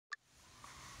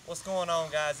What's going on,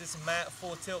 guys? This is Matt,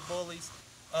 Full Tilt Bullies.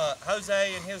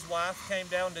 Jose and his wife came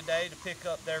down today to pick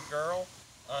up their girl,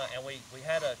 and we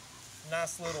had a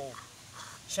nice little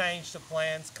change to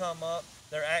plans come up.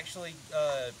 They're actually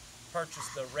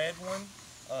purchased the red one,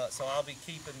 so I'll be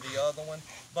keeping the other one.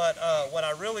 But what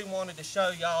I really wanted to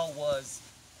show y'all was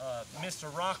Mr.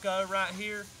 ROCKO right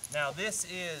here. Now this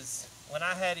is, when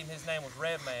I had him, his name was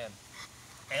Redman,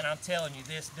 and I'm telling you,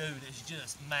 this dude is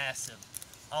just massive.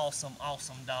 Awesome,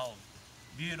 awesome dog.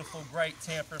 Beautiful, great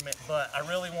temperament, but I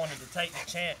really wanted to take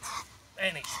the chance,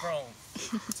 and he's strong,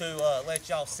 to let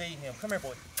y'all see him. Come here,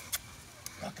 boy.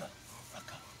 ROCKO,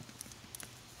 ROCKO,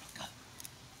 ROCKO.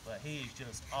 But he's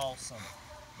just awesome.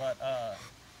 But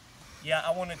yeah,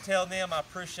 I want to tell them I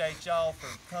appreciate y'all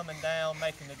for coming down,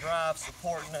 making the drive,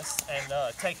 supporting us,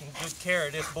 and taking good care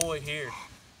of this boy here.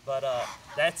 But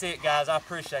that's it, guys. I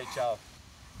appreciate y'all.